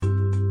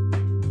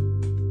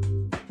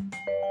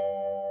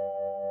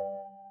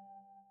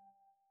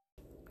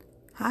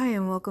Hi,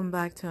 and welcome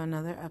back to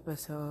another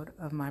episode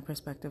of My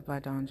Perspective by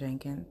Dawn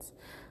Jenkins.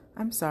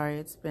 I'm sorry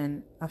it's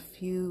been a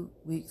few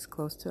weeks,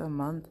 close to a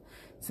month,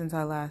 since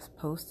I last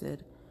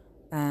posted,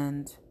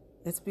 and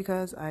it's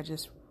because I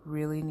just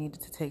really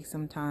needed to take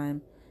some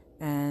time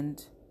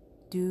and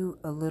do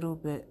a little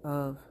bit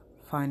of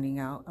finding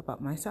out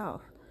about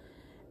myself.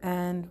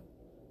 And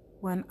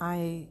when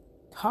I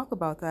talk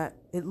about that,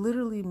 it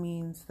literally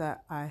means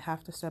that I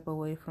have to step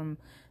away from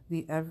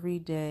the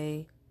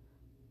everyday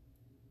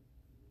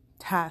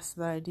tasks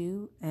that I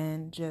do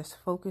and just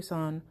focus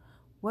on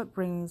what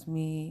brings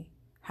me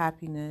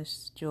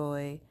happiness,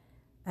 joy,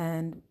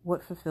 and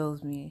what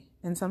fulfills me.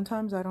 And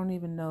sometimes I don't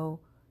even know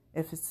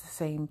if it's the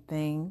same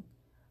thing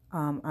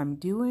I'm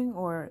doing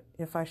or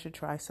if I should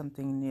try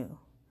something new.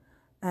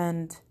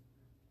 And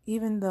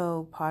even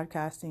though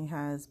podcasting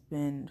has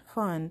been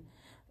fun,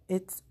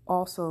 it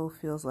also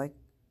feels like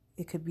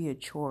it could be a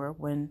chore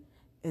when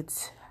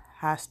it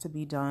has to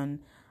be done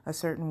a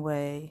certain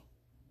way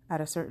at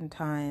a certain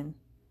time.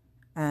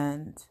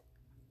 And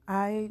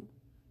I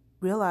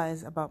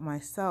realize about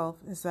myself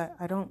is that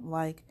I don't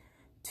like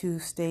to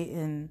stay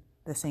in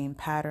the same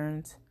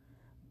patterns,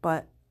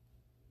 but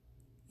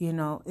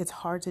it's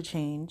hard to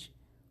change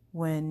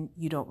when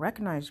you don't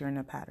recognize you're in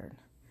a pattern.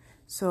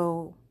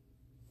 So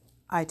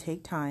I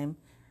take time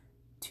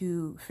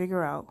to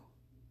figure out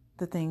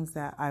the things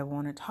that I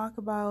want to talk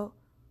about,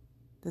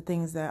 the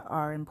things that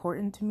are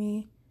important to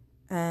me,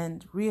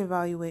 and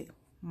reevaluate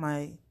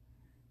my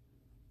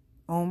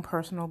own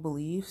personal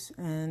beliefs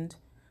and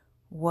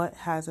what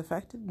has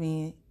affected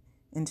me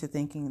into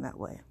thinking that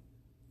way.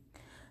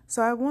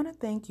 So I want to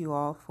thank you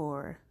all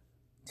for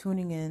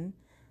tuning in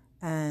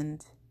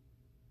and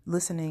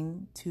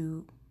listening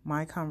to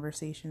my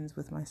conversations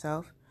with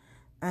myself.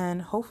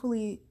 And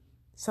hopefully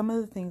some of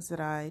the things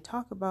that I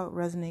talk about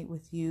resonate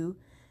with you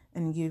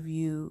and give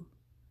you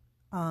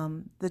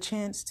the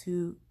chance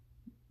to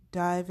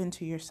dive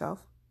into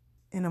yourself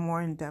in a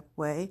more in-depth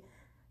way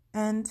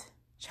and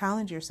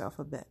challenge yourself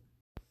a bit.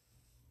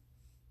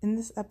 In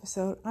this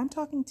episode, I'm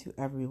talking to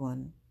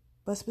everyone,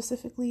 but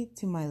specifically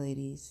to my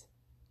ladies,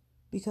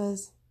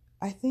 because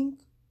I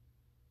think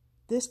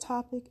this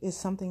topic is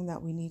something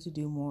that we need to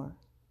do more.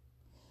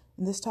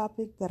 And this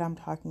topic that I'm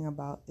talking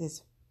about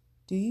is,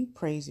 do you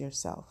praise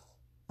yourself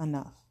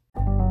enough?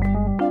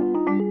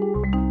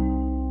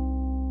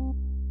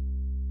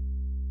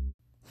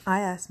 I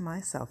ask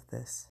myself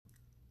this.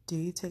 Do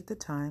you take the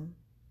time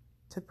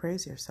to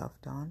praise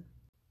yourself, Dawn?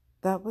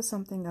 That was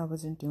something I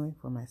wasn't doing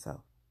for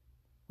myself,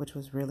 which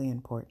was really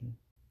important.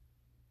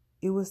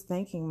 It was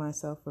thanking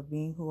myself for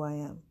being who I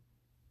am,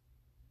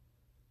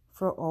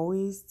 for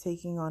always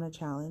taking on a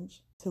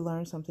challenge to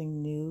learn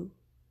something new,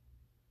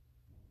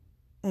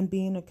 and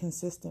being a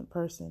consistent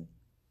person,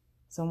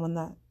 someone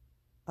that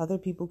other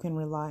people can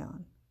rely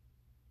on.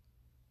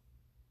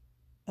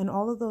 And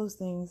all of those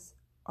things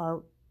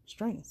are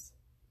strengths.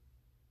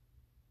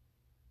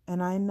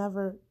 And I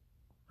never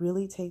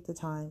really take the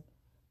time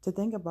to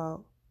think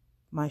about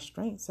my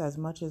strengths as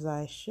much as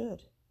I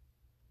should.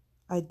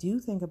 I do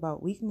think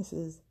about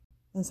weaknesses,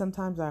 and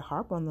sometimes I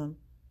harp on them,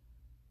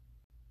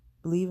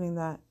 believing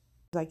that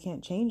I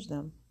can't change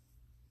them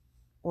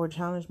or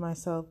challenge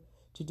myself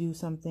to do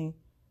something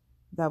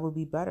that would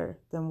be better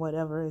than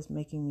whatever is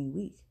making me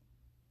weak.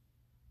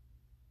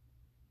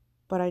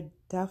 But I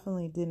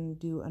definitely didn't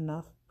do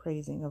enough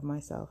praising of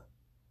myself.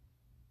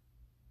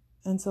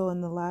 And so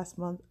in the last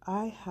month,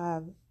 I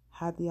have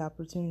had the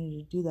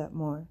opportunity to do that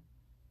more.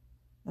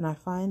 And I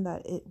find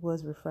that it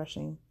was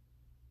refreshing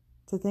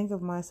to think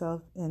of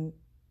myself in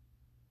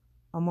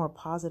a more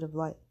positive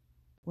light.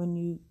 When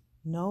you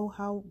know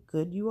how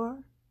good you are,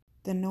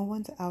 then no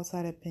one's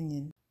outside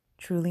opinion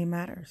truly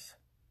matters.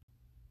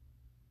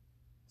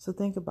 So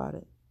think about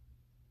it.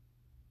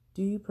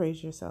 Do you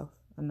praise yourself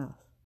enough?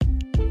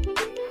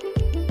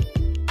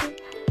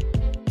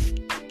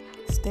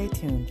 Stay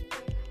tuned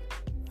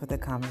for the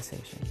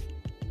conversation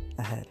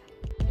ahead.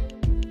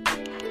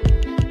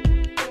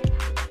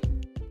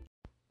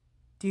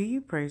 Do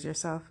you praise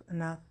yourself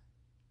enough?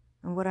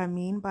 And what I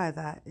mean by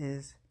that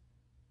is,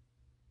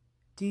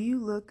 do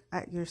you look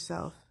at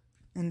yourself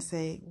and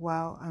say,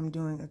 wow, I'm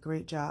doing a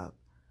great job.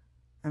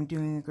 I'm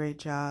doing a great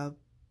job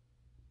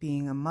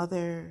being a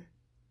mother,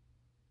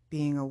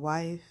 being a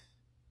wife,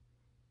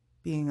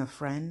 being a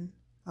friend,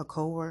 a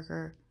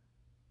coworker.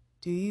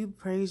 Do you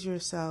praise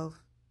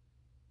yourself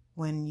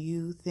when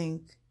you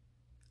think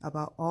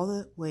about all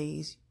the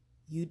ways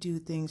you do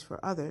things for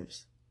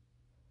others?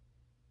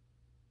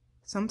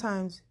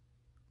 Sometimes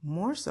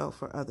more so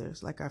for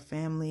others, like our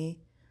family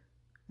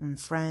and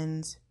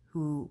friends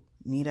who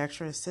need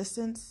extra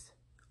assistance,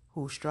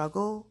 who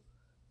struggle,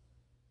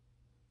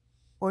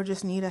 or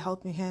just need a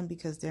helping hand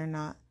because they're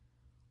not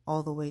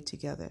all the way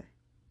together.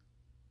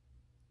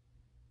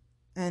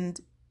 And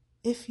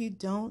if you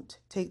don't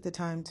take the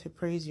time to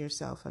praise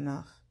yourself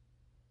enough,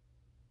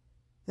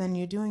 then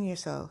you're doing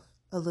yourself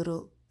a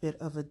little bit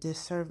of a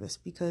disservice,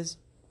 because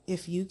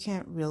if you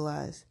can't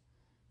realize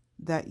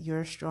that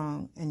you're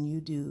strong and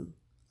you do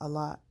a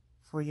lot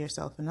for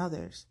yourself and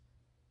others,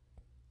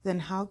 then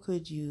how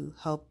could you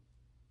help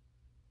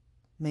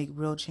make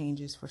real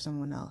changes for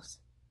someone else?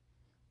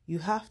 You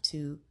have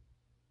to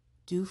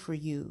do for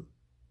you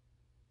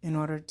in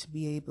order to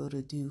be able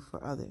to do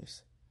for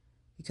others.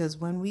 Because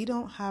when we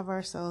don't have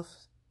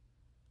ourselves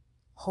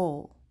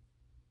whole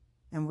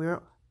and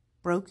we're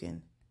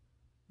broken,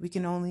 we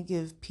can only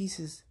give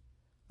pieces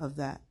of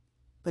that.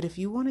 But if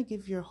you want to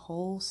give your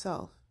whole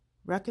self,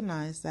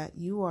 recognize that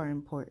you are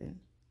important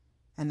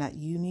and that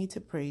you need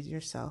to praise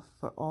yourself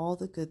for all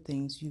the good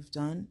things you've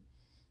done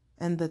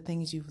and the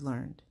things you've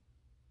learned.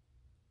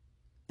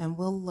 And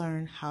we'll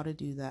learn how to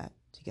do that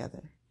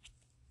together.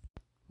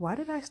 Why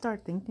did I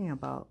start thinking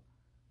about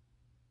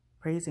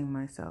praising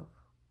myself?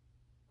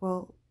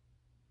 Well,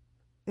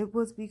 it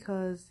was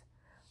because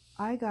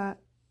I got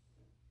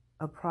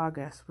a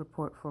progress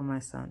report for my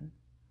son.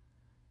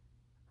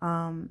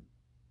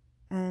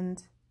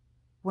 And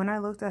when I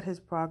looked at his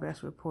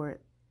progress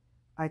report,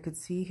 I could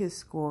see his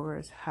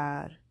scores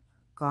had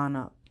gone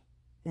up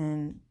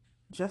in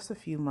just a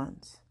few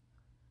months.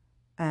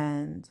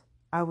 And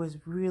I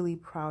was really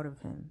proud of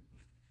him.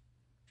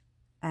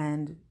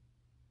 And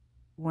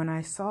when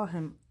I saw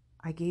him,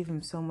 I gave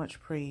him so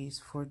much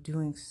praise for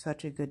doing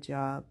such a good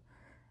job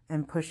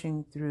and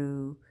pushing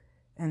through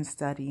and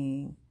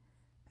studying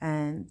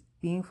and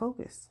being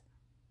focused.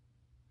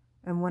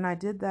 And when I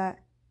did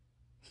that,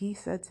 he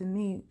said to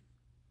me,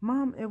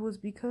 "Mom, it was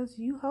because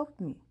you helped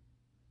me.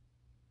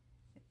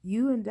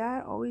 You and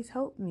Dad always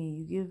help me.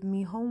 You give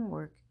me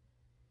homework.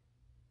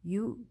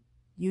 You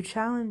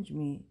challenge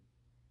me.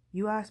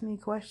 You ask me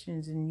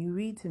questions and you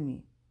read to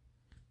me."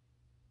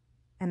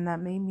 And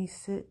that made me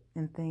sit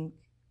and think,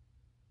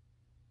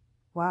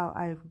 wow,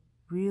 I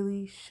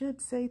really should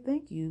say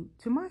thank you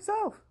to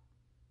myself.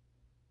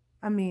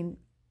 I mean,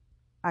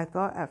 I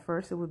thought at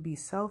first it would be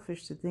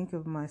selfish to think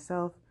of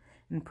myself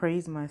and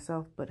praise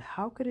myself, but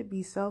how could it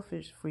be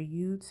selfish for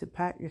you to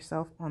pat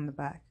yourself on the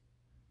back?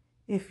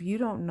 If you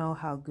don't know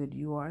how good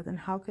you are, then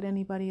how could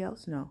anybody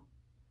else know?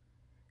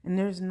 And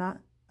there's not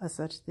a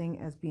such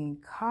thing as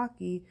being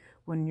cocky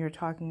when you're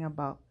talking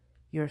about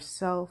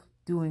yourself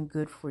doing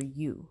good for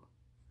you.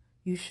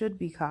 You should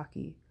be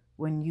cocky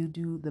when you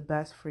do the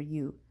best for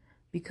you,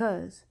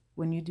 because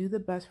when you do the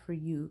best for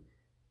you,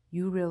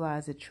 you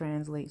realize it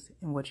translates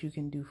in what you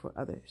can do for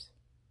others.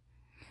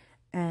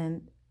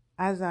 And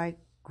as I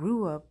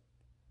grew up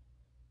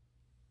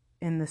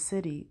in the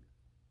city,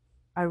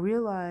 I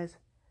realized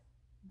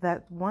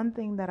that one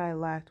thing that I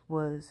lacked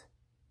was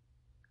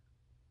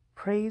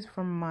praise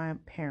from my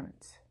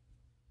parents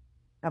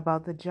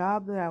about the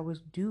job that I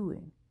was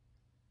doing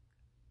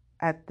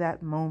at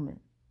that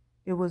moment.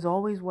 It was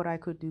always what I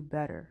could do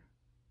better.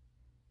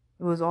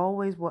 It was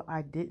always what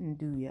I didn't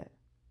do yet.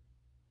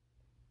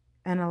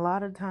 And a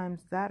lot of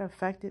times that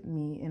affected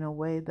me in a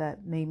way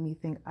that made me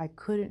think I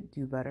couldn't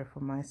do better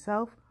for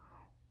myself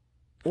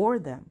or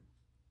them.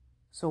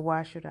 So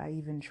why should I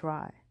even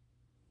try?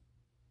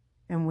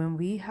 And when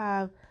we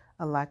have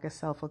a lack of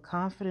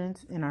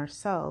self-confidence in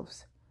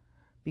ourselves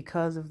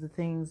because of the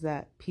things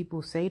that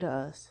people say to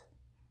us,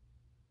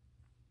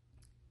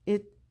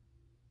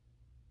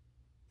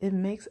 it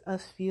makes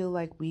us feel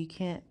like we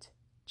can't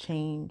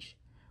change,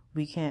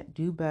 we can't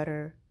do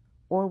better,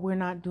 or we're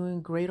not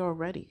doing great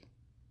already.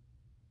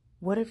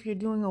 What if you're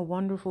doing a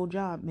wonderful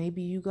job?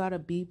 Maybe you got a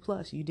B+,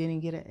 you didn't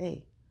get an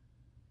A.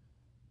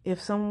 If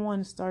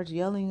someone starts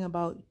yelling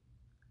about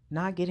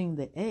not getting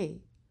the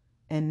A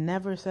and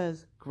never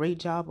says great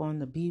job on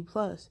the B+,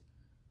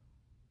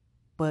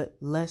 but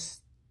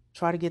let's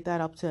try to get that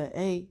up to an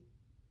A,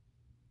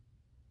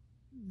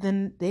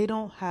 then they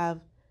don't have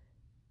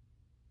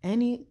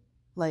any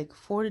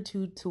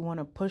fortitude to want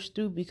to push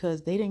through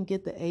because they didn't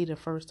get the A the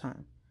first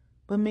time.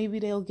 But maybe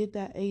they'll get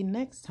that A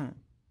next time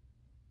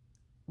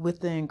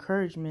with the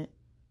encouragement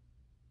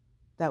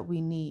that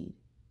we need,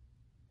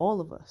 all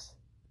of us.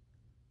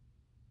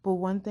 But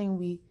one thing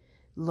we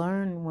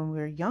learn when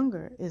we're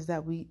younger is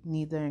that we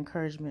need the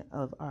encouragement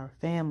of our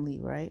family,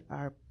 right?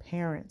 Our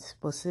parents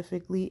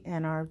specifically,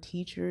 and our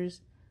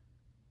teachers.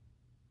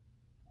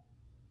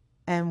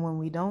 And when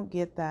we don't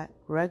get that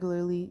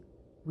regularly,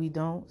 we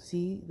don't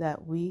see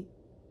that we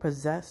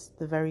possess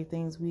the very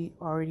things we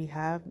already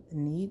have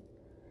and need,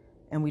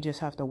 and we just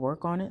have to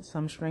work on it.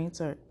 Some strengths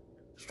are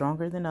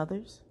stronger than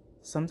others.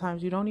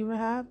 Sometimes you don't even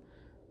have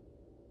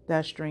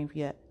that strength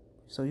yet,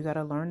 so you got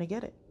to learn to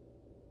get it.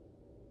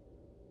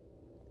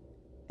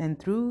 And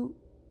through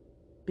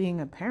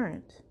being a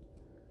parent,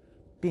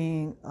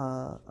 being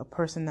a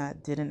person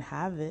that didn't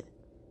have it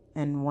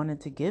and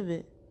wanted to give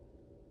it,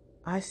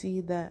 I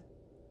see that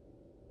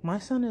my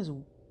son is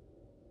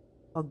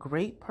a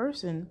great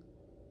person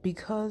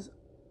because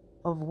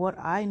of what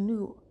I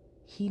knew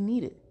he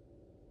needed,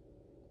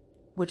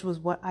 which was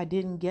what I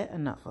didn't get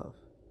enough of,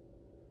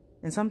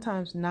 and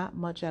sometimes not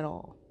much at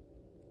all.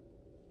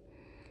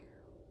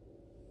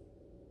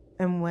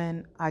 And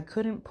when I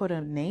couldn't put a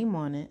name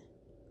on it,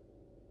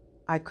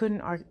 I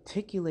couldn't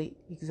articulate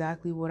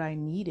exactly what I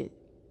needed.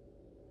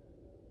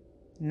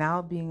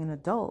 Now being an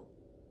adult,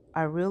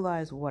 I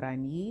realize what I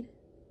need,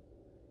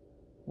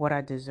 what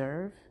I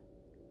deserve,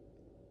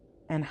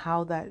 and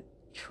how that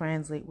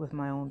translates with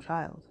my own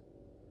child.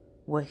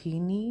 What he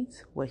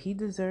needs, what he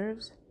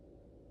deserves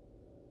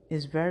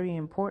is very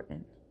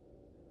important.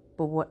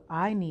 But what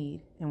I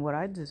need and what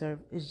I deserve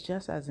is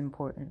just as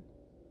important.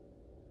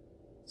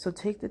 So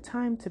take the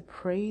time to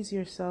praise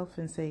yourself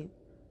and say,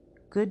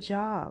 good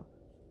job.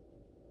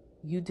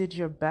 You did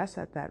your best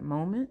at that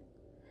moment.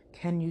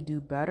 Can you do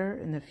better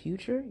in the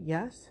future?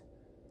 Yes.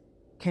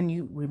 Can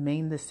you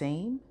remain the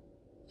same?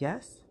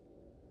 Yes.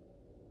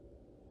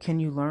 Can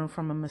you learn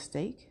from a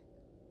mistake?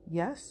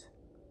 Yes.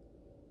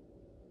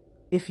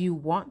 If you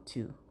want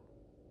to.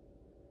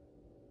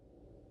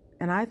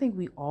 And I think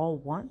we all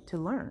want to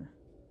learn.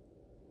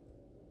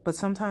 But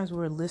sometimes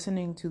we're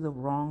listening to the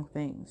wrong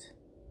things.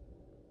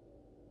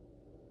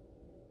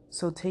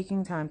 So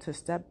taking time to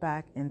step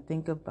back and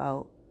think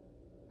about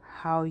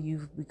how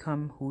you've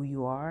become who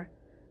you are.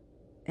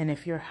 And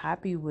if you're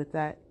happy with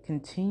that,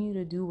 continue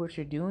to do what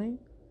you're doing,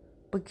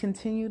 but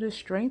continue to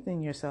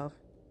strengthen yourself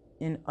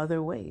in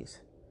other ways.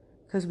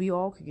 Because we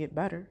all could get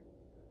better,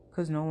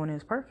 because no one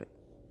is perfect.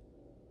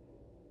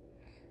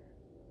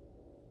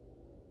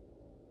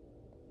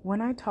 When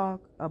I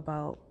talk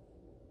about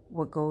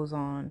what goes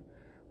on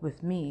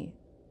with me,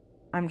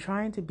 I'm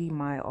trying to be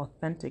my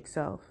authentic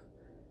self.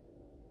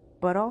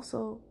 But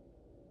also,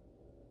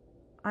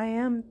 I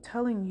am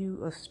telling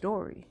you a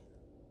story.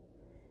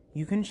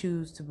 You can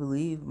choose to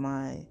believe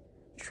my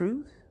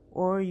truth,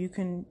 or you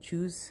can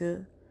choose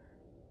to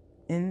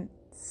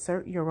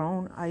insert your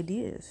own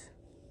ideas.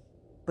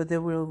 But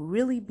there will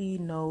really be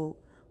no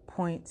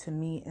point to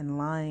me in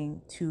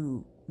lying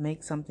to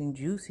make something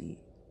juicy,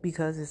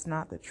 because it's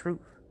not the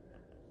truth.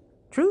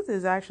 Truth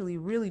is actually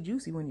really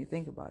juicy when you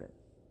think about it.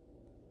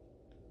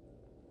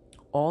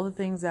 All the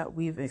things that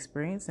we've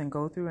experienced and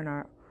go through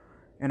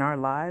in our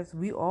lives,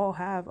 we all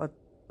have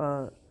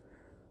a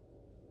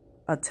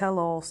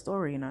tell-all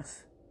story in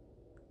us,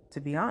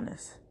 to be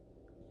honest.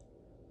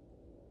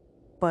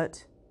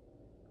 But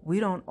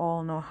we don't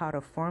all know how to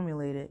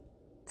formulate it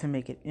to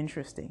make it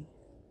interesting.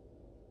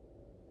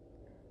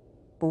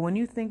 But when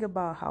you think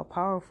about how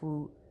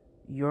powerful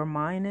your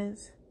mind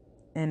is,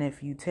 and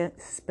if you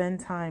spend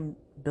time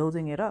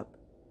building it up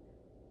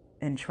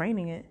and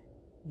training it,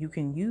 you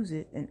can use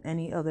it in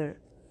any other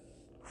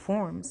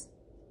forms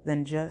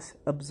than just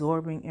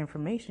absorbing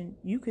information.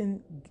 You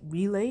can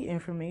relay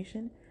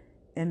information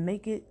and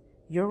make it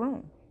your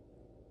own.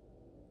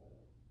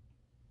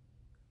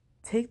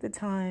 Take the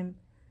time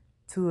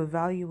to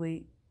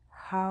evaluate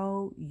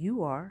how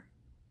you are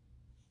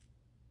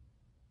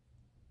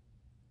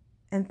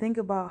and think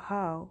about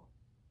how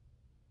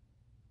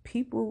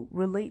people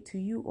relate to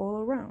you all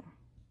around.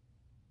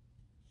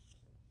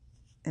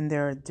 And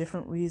there are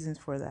different reasons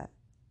for that.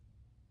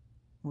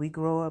 We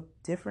grow up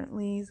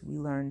differently, we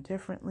learn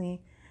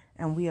differently,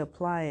 and we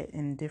apply it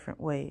in different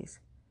ways.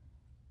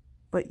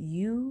 But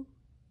you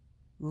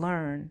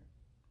learn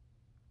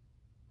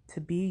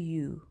to be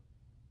you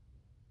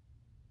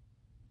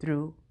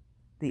through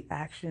the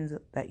actions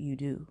that you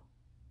do.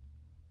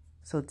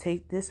 So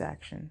take this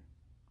action.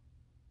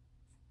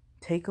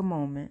 Take a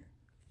moment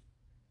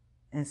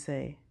and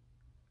say,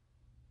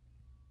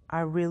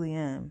 I really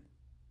am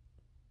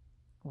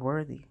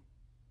worthy,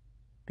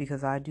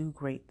 because I do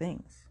great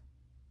things.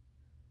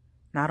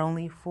 Not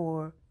only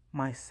for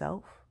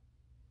myself,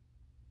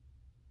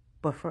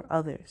 but for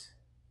others.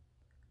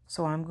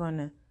 So I'm going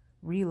to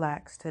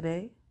relax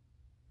today.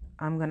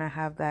 I'm going to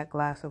have that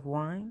glass of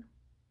wine.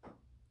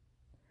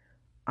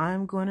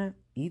 I'm going to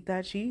eat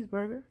that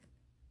cheeseburger.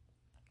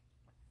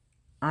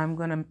 I'm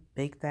going to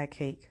bake that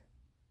cake.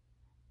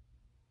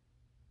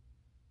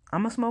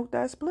 I'm going to smoke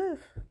that spliff.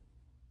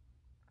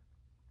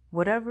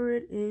 Whatever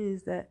it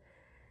is that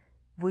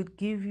would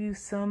give you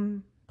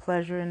some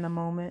pleasure in the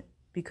moment,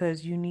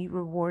 because you need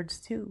rewards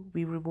too.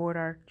 We reward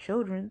our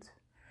children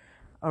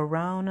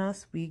around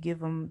us. We give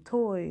them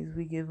toys.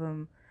 We give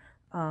them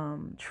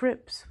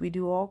trips. We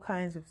do all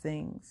kinds of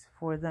things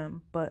for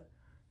them. But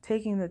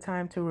taking the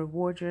time to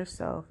reward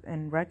yourself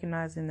and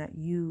recognizing that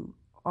you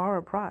are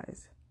a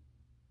prize.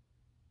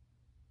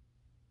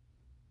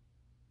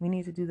 We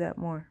need to do that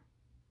more.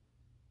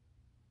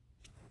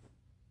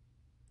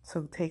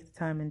 So take the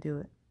time and do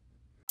it.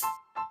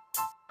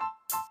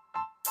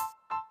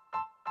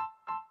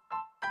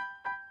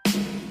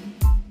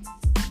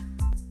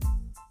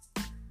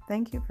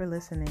 Thank you for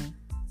listening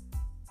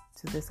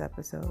to this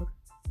episode.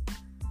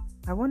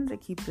 I wanted to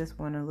keep this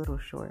one a little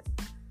short.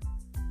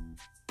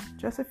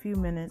 Just a few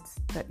minutes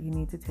that you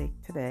need to take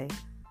today,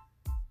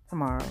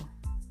 tomorrow,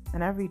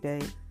 and every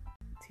day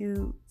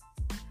to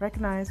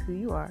recognize who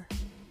you are,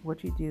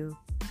 what you do,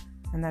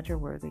 and that you're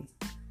worthy.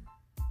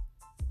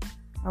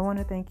 I want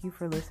to thank you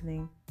for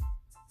listening,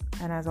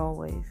 and as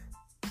always,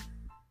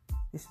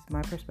 this is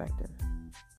my perspective.